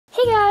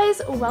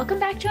guys, welcome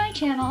back to my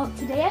channel.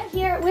 Today I'm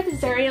here with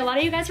Zuri. A lot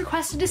of you guys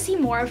requested to see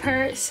more of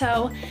her,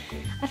 so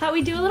I thought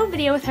we'd do a little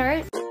video with her.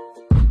 I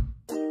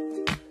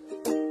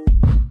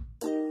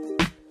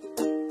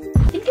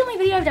think the only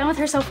video I've done with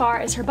her so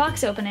far is her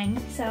box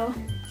opening, so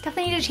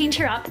definitely need to change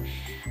her up.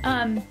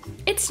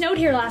 It snowed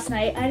here last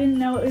night. I didn't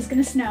know it was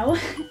gonna snow,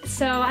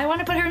 so I want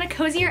to put her in a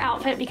cozier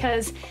outfit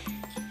because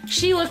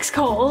she looks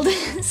cold.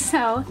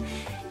 So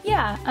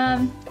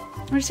yeah,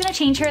 we're just gonna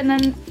change her, and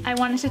then I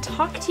wanted to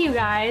talk to you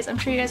guys. I'm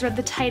sure you guys read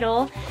the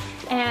title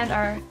and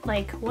are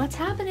like, what's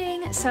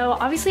happening? So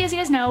obviously, as you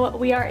guys know,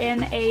 we are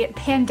in a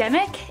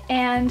pandemic,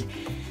 and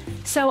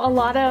so a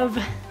lot of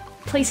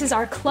places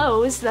are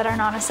closed that are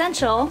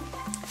non-essential,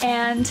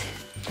 and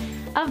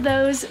of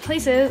those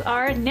places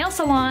are nail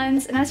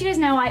salons. And as you guys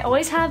know, I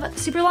always have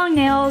super long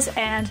nails,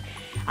 and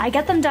I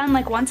get them done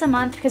like once a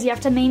month because you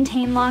have to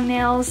maintain long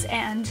nails,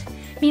 and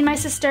me and my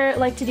sister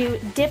like to do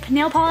dip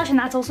nail polish, and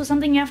that's also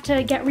something you have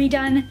to get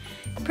redone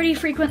pretty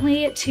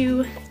frequently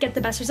to get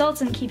the best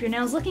results and keep your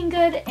nails looking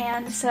good.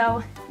 And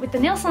so with the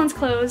nail salons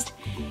closed,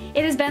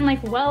 it has been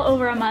like well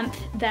over a month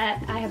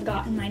that I have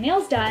gotten my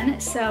nails done.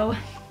 So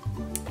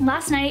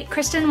last night,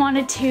 Kristen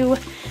wanted to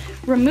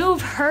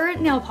remove her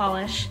nail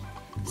polish.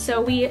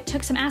 So we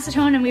took some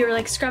acetone and we were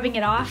like scrubbing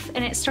it off,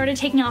 and it started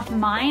taking off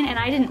mine, and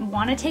I didn't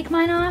want to take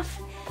mine off.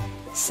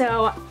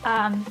 So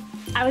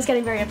I was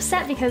getting very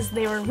upset because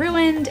they were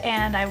ruined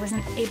and I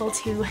wasn't able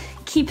to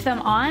keep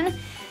them on.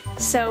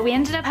 So we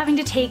ended up having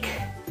to take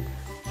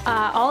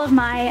all of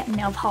my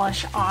nail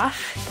polish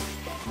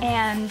off,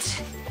 and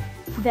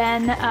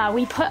then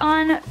we put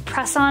on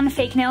press-on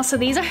fake nails. So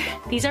these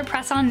are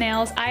press-on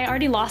nails. I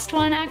already lost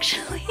one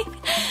actually.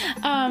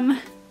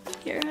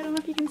 Here, I don't know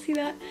if you can see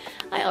that.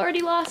 I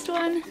already lost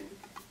one.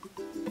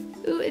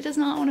 Ooh, it does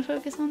not want to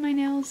focus on my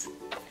nails.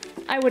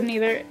 I wouldn't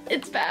either.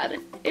 It's bad.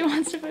 It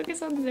wants to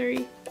focus on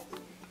Zuri.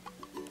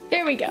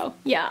 There we go.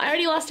 Yeah, I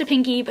already lost a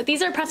pinky, but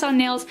these are press-on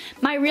nails.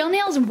 My real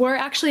nails were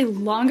actually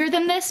longer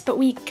than this, but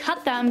we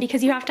cut them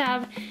because you have to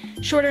have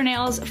shorter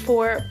nails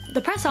for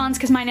the press-ons,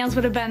 because my nails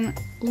would have been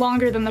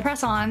longer than the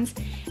press-ons,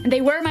 and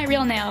they were my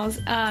real nails.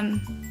 And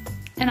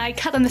I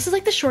cut them. This is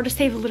like the shortest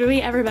they've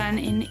literally ever been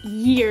in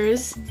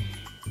years.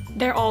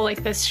 They're all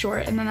like this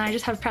short, and then I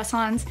just have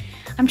press-ons.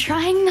 I'm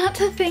trying not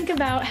to think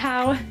about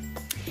how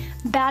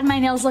bad my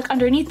nails look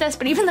underneath this,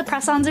 but even the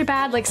press-ons are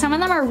bad. Like, some of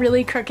them are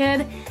really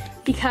crooked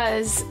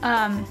because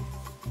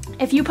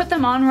if you put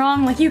them on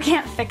wrong, like, you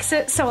can't fix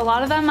it. So a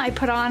lot of them I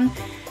put on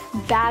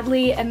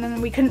badly, and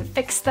then we couldn't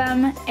fix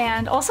them,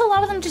 and also a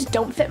lot of them just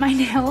don't fit my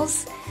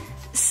nails.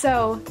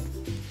 So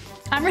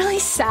I'm really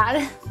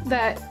sad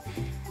that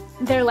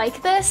they're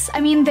like this. I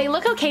mean, they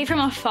look okay from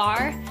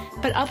afar,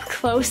 but up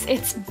close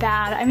it's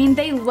bad. I mean,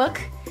 they look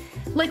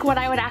like what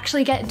I would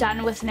actually get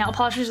done with nail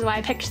polish, which is why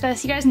I picked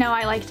this. You guys know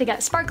I like to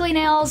get sparkly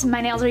nails. My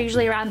nails are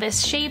usually around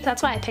this shape.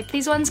 That's why I picked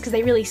these ones, because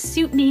they really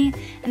suit me,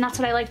 and that's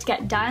what I like to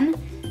get done.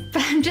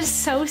 But I'm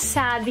just so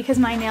sad because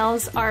my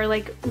nails are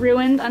like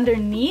ruined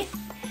underneath,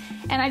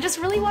 and I just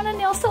really want a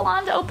nail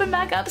salon to open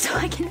back up so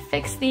I can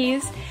fix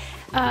these.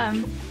 But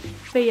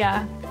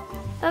yeah,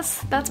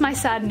 that's my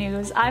sad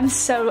news. I'm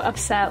so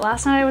upset.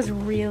 Last night I was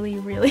really,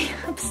 really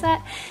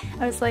upset.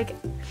 I was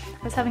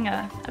having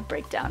a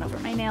breakdown over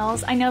my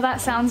nails. I know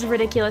that sounds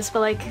ridiculous,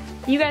 but like,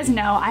 you guys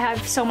know I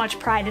have so much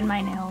pride in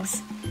my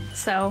nails.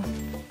 So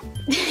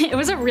it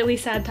was a really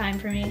sad time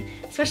for me,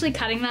 especially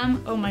cutting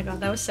them. Oh my god,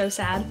 that was so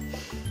sad.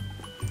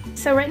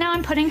 So right now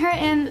I'm putting her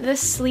in this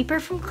sleeper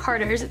from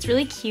Carter's. It's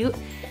really cute.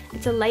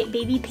 It's a light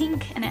baby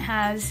pink, and it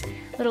has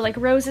little like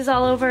roses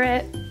all over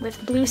it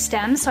with blue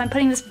stems. So I'm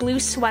putting this blue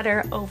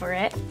sweater over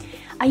it.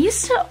 I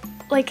used to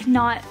like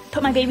not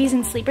put my babies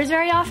in sleepers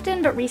very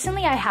often, but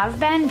recently I have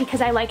been,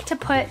 because I like to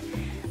put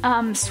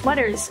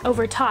sweaters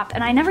over top,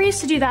 and I never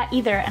used to do that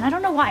either, and I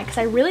don't know why, because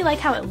I really like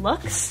how it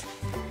looks.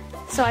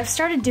 So I've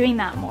started doing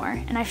that more,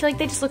 and I feel like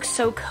they just look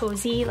so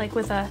cozy, like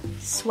with a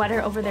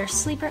sweater over their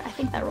sleeper. I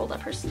think that rolled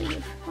up her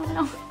sleeve.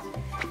 Oh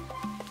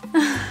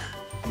no.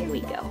 Here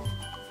we go.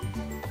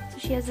 So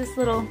she has this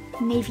little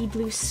navy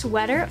blue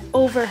sweater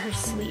over her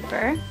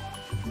sleeper.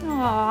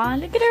 Aw,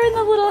 look at her in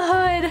the little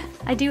hood.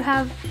 I do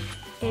have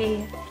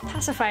a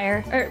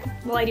pacifier, or,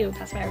 well, I do have a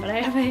pacifier, but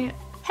I have a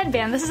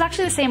headband. This is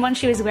actually the same one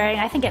she was wearing.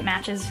 I think it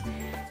matches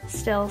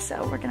still,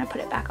 so we're gonna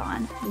put it back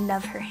on.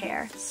 Love her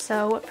hair.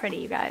 So pretty,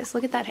 you guys.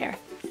 Look at that hair.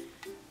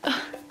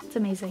 Ugh, it's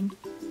amazing.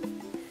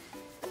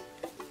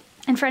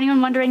 And for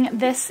anyone wondering,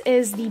 this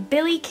is the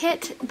Billy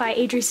kit by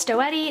Adri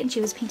Stoetti, and she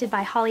was painted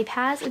by Holly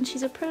Paz, and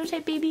she's a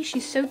prototype baby.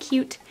 She's so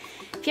cute.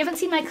 If you haven't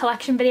seen my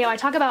collection video, I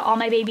talk about all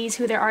my babies,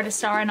 who their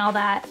artists are, and all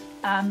that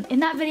in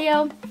that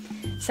video.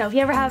 So if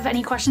you ever have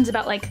any questions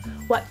about like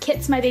what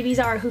kits my babies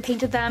are, who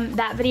painted them,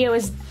 that video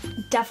is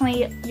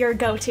definitely your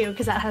go-to,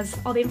 because that has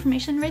all the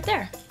information right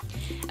there.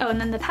 Oh,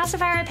 and then the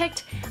pacifier I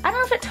picked, I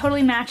don't know if it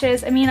totally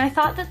matches. I mean, I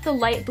thought that the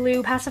light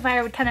blue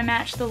pacifier would kind of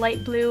match the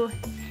light blue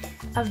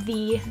of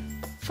the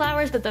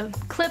flowers, but the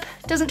clip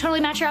doesn't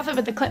totally match your outfit,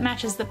 but the clip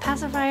matches the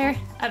pacifier.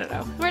 I don't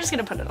know. We're just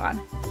gonna put it on.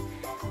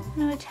 I'm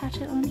gonna attach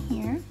it on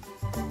here.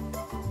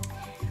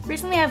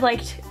 Recently I've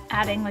liked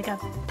adding like a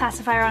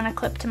pacifier on a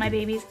clip to my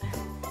babies.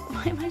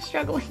 Why am I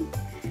struggling?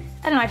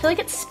 I don't know, I feel like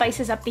it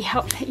spices up the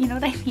outfit, you know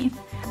what I mean?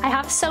 I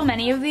have so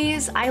many of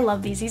these. I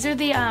love these. These are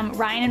the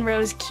Ryan and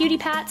Rose Cutie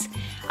Pats.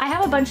 I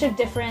have a bunch of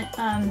different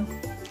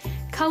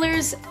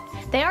colors.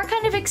 They are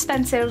kind of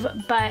expensive,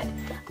 but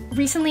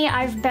recently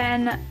I've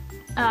been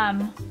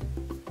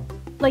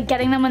like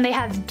getting them when they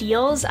have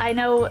deals. I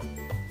know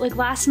like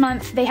last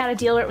month they had a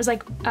deal where it was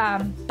like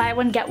buy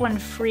one get one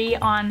free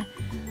on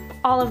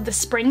all of the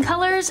spring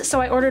colors,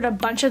 so I ordered a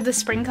bunch of the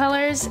spring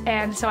colors,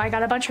 and so I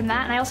got a bunch from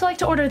that. And I also like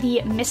to order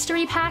the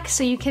mystery pack,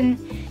 so you can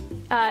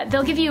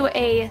they'll give you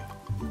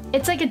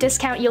it's like a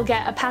discount. You'll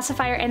get a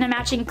pacifier and a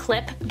matching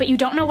clip, but you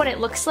don't know what it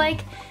looks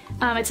like.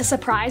 It's a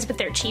surprise, but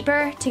they're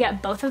cheaper to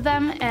get both of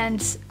them,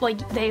 and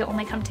like they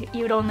only come to,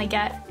 you would only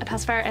get a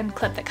pacifier and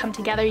clip that come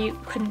together. You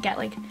couldn't get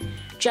like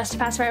just a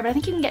pacifier, but I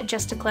think you can get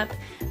just a clip.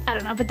 I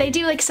don't know, but they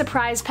do like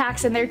surprise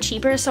packs and they're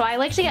cheaper, so I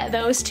like to get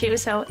those too.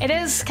 So it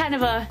is kind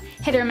of a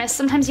hit or miss.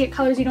 Sometimes you get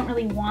colors you don't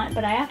really want,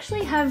 but I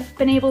actually have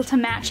been able to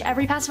match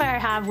every pacifier I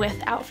have with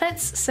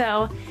outfits,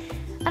 so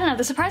I don't know,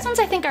 the surprise ones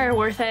I think are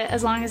worth it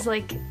as long as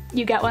like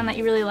you get one that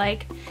you really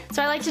like.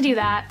 So I like to do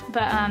that,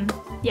 but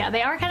yeah,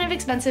 they are kind of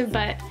expensive,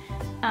 but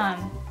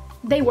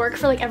they work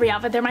for like every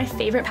outfit. They're my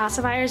favorite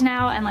pacifiers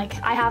now, and like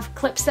I have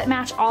clips that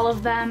match all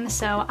of them,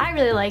 so I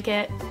really like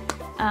it.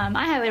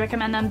 I highly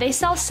recommend them. They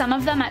sell some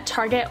of them at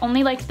Target,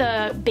 only like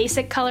the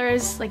basic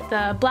colors, like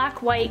the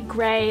black, white,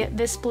 gray,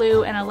 this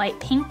blue, and a light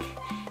pink.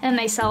 And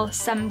they sell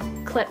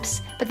some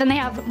clips, but then they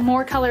have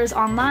more colors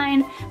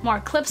online,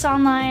 more clips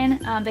online.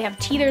 They have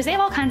teethers, they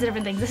have all kinds of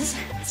different things. This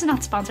is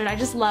not sponsored, I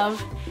just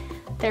love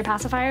their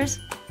pacifiers.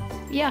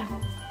 Yeah,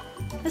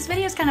 this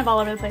video is kind of all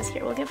over the place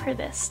here. We'll give her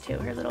this too,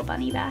 her little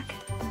bunny back.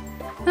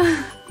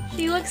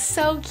 She looks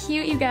so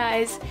cute, you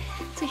guys.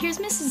 So here's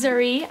Miss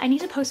Zuri. I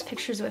need to post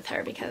pictures with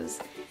her because,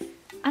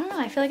 I don't know,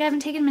 I feel like I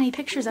haven't taken many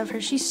pictures of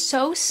her. She's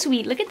so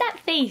sweet, look at that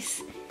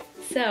face.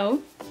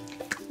 So,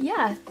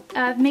 yeah,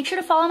 make sure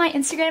to follow my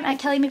Instagram at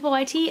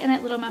KelliMapleYT and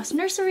at Little Mouse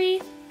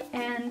Nursery.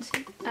 And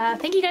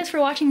thank you guys for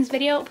watching this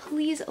video.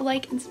 Please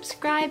like and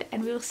subscribe,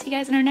 and we will see you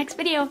guys in our next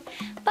video.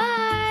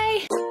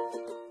 Bye!